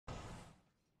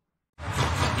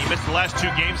missed the last 2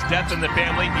 games. Death in the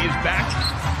family. He is back.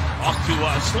 Off to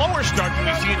a slower start than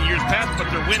we've seen in years past,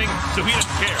 but they're winning, so he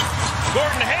doesn't care.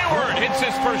 Gordon Hayward hits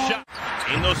his first shot.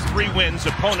 In those 3 wins,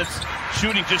 opponents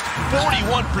shooting just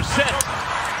 41%.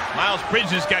 Miles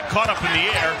Bridges got caught up in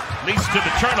the air, leads to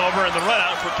the turnover and the run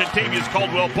out for Kentavious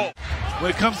Caldwell-Pope.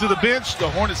 When it comes to the bench, the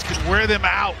Hornets can wear them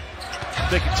out.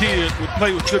 They continue to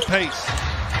play with good pace.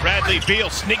 Bradley Beal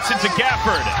sneaks into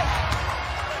Gafford.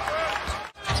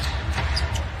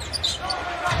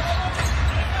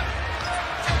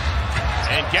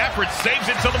 And Gafford saves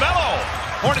it to LaMelo.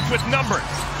 Hornets with numbers.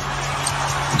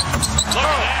 Look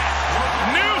at that.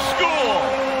 New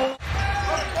school.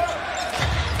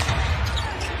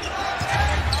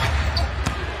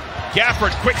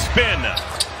 Gafford, quick spin.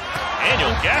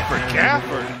 Daniel Gafford.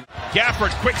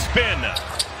 Gafford, quick spin.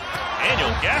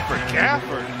 Daniel Gafford.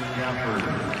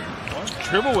 One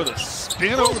dribble with a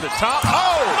spin over the top.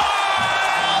 Oh!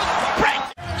 Break!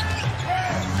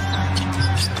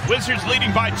 Wizards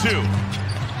leading by 2.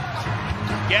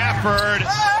 Gafford.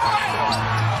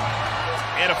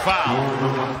 And a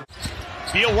foul.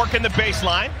 Beal working the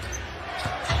baseline.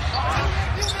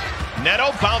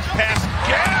 Neto bounce past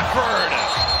Gafford.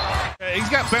 He's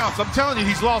got bounce. I'm telling you,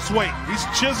 he's lost weight. He's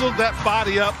chiseled that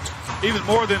body up even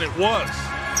more than it was.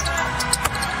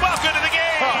 Welcome to the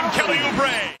game, Kelly Oubre.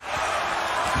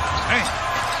 Hey.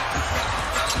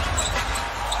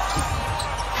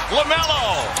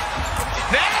 LaMelo.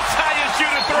 That's how you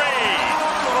shoot a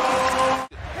 3.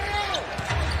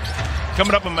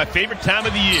 Coming up on my favorite time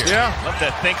of the year. Yeah. Love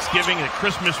that Thanksgiving and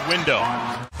Christmas window.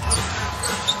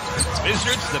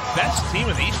 Wizards, the best team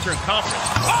in the Eastern Conference.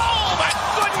 Oh, my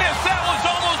goodness, that was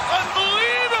almost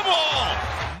unbelievable.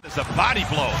 It's a body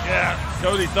blow. Yeah,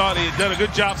 Cody thought he had done a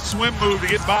good job swim move to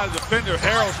get by the defender.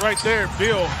 Harrell's right there.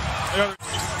 Bill.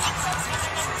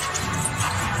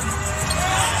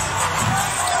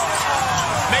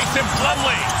 Mason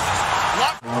Plumlee.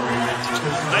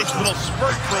 Nice little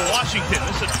spurt for Washington.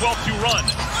 This is a 12-2 run.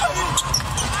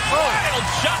 Wild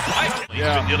shot by Kelly.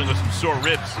 He's been dealing with some sore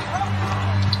ribs.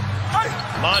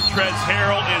 Montrezl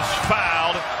Harrell is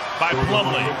fouled by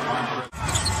Plumlee.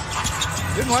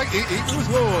 Didn't like he was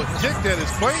a little ticked at his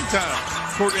playing time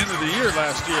toward the end of the year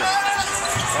last year.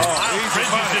 Bridges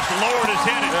just lowered his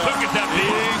head and took it down.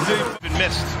 Been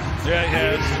missed. Yeah, he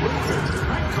has.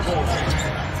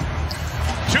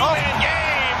 2-man game.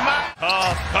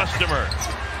 Tough customer.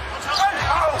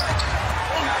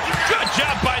 Good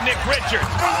job by Nick Richards.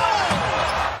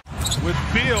 With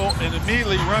Beal and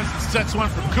immediately runs and sets one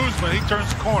from Kuzma. He turns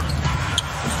the corner.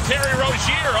 Terry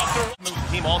Rozier off the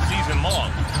team all season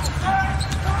long.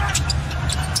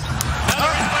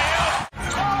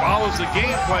 Follows the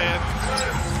game plan,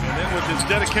 and then with his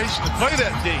dedication to play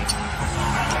that D.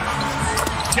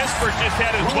 Kispert just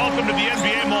had his welcome to the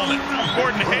NBA moment.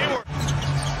 Gordon Hayward.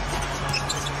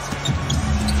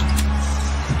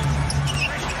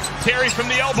 Terry from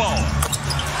the elbow.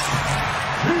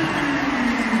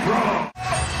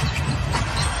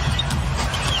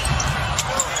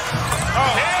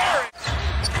 Terry.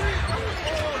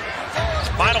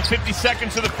 Final 50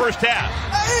 seconds of the first half.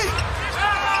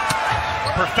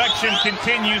 Perfection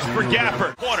continues for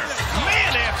Gafford. Corner.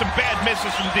 Man, they have some bad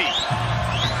misses from deep.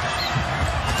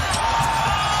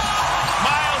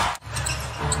 Miles.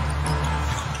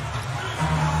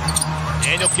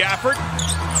 Daniel Gafford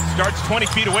starts 20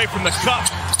 feet away from the cup.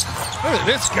 Look at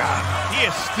this guy. He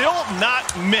is still not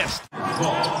missed.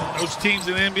 Those teams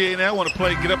in the NBA now want to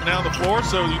play get up and down the floor,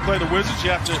 so you play the Wizards, you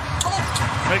have to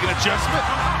make an adjustment.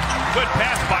 Good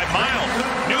pass by Miles.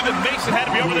 Knew that Mason had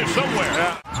to be over there somewhere.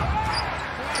 Yeah.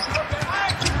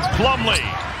 Plumlee.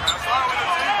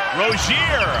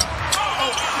 Rozier.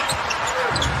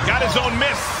 Got his own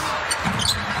miss.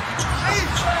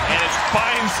 And it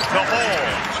finds the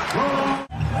hole.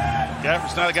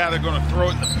 Gafford's not a guy they're going to throw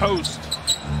it in the post.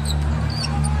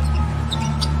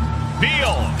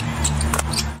 Beal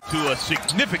to a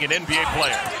significant NBA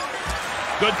player.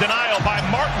 Good denial by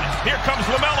Martin. Here comes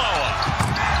LaMelo.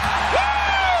 Woo!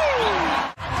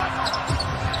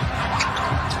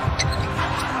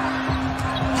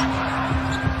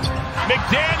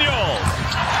 McDaniels.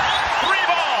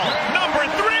 3-ball. Number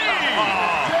 3.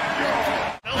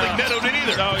 I don't think Neto did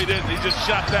either. No, he didn't. He just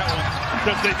shot that one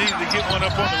because they needed to get one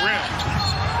up on the rim.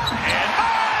 And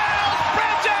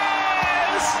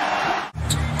Bridges!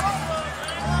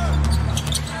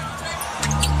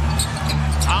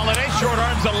 Holiday short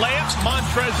arms a layup.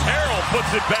 Montrezl Harrell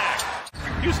puts it back.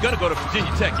 He was going to go to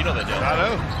Virginia Tech. You know that, don't you? I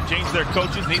know. Changed their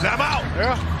coaches, and he's I'm out.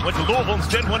 Yeah. Went to Louisville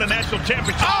instead, won a national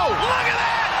championship. Oh, look at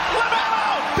that!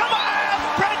 LaMelo to Miles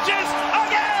Bridges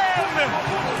again!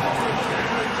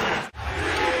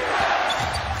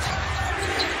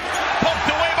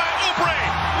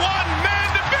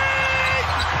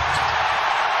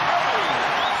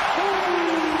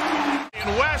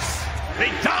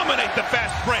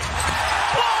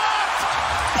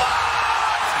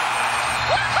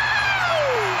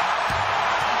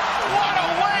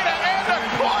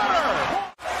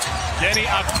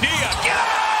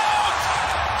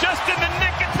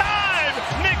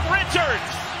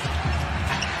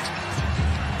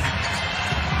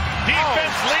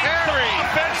 Offense leads the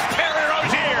offense. Terry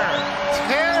Rozier.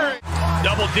 Terry.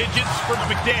 Double digits for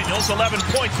McDaniels, 11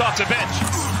 points off the bench.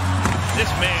 This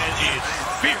man is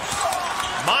fierce.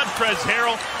 Montrezl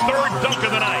Harrell, third dunk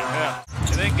of the night. Yeah.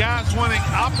 And then guys wanting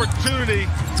opportunity.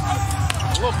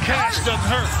 A little cash doesn't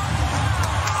hurt.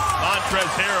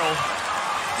 Montrezl Harrell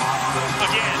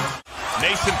again.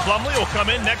 Mason Plumlee will come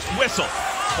in next whistle.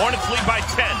 Hornets lead by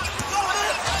 10.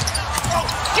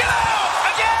 Get out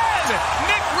again!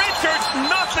 Nick Richards,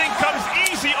 nothing comes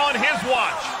easy on his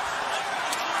watch.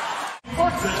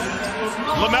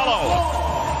 LaMelo,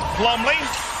 Plumlee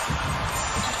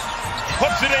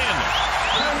puts it in.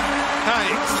 How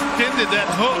he extended that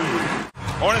hook.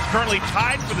 Hornets currently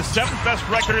tied for the 7th best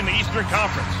record in the Eastern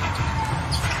Conference.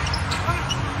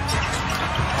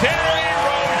 Terry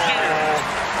Rozier.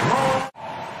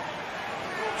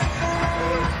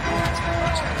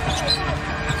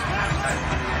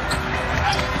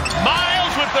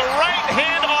 Miles with the right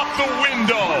hand off the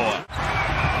window.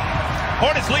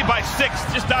 Hornets lead by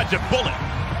 6, just dodged a bullet.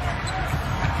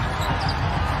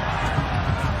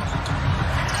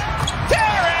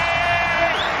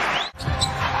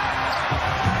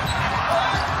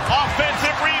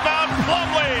 Offensive rebound,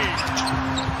 Plumlee.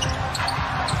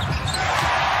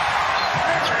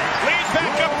 Lead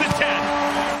back up to 10.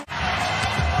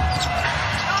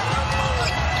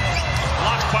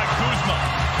 Blocked by Kuzma.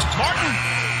 Martin.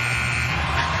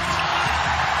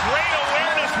 Great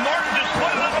awareness. Martin just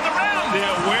put it on the rim. The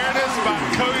awareness by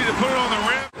Cody to put it on the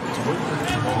rim.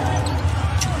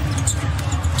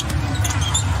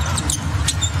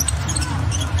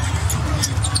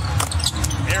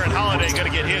 Aaron Holiday going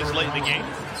to get his late in the game.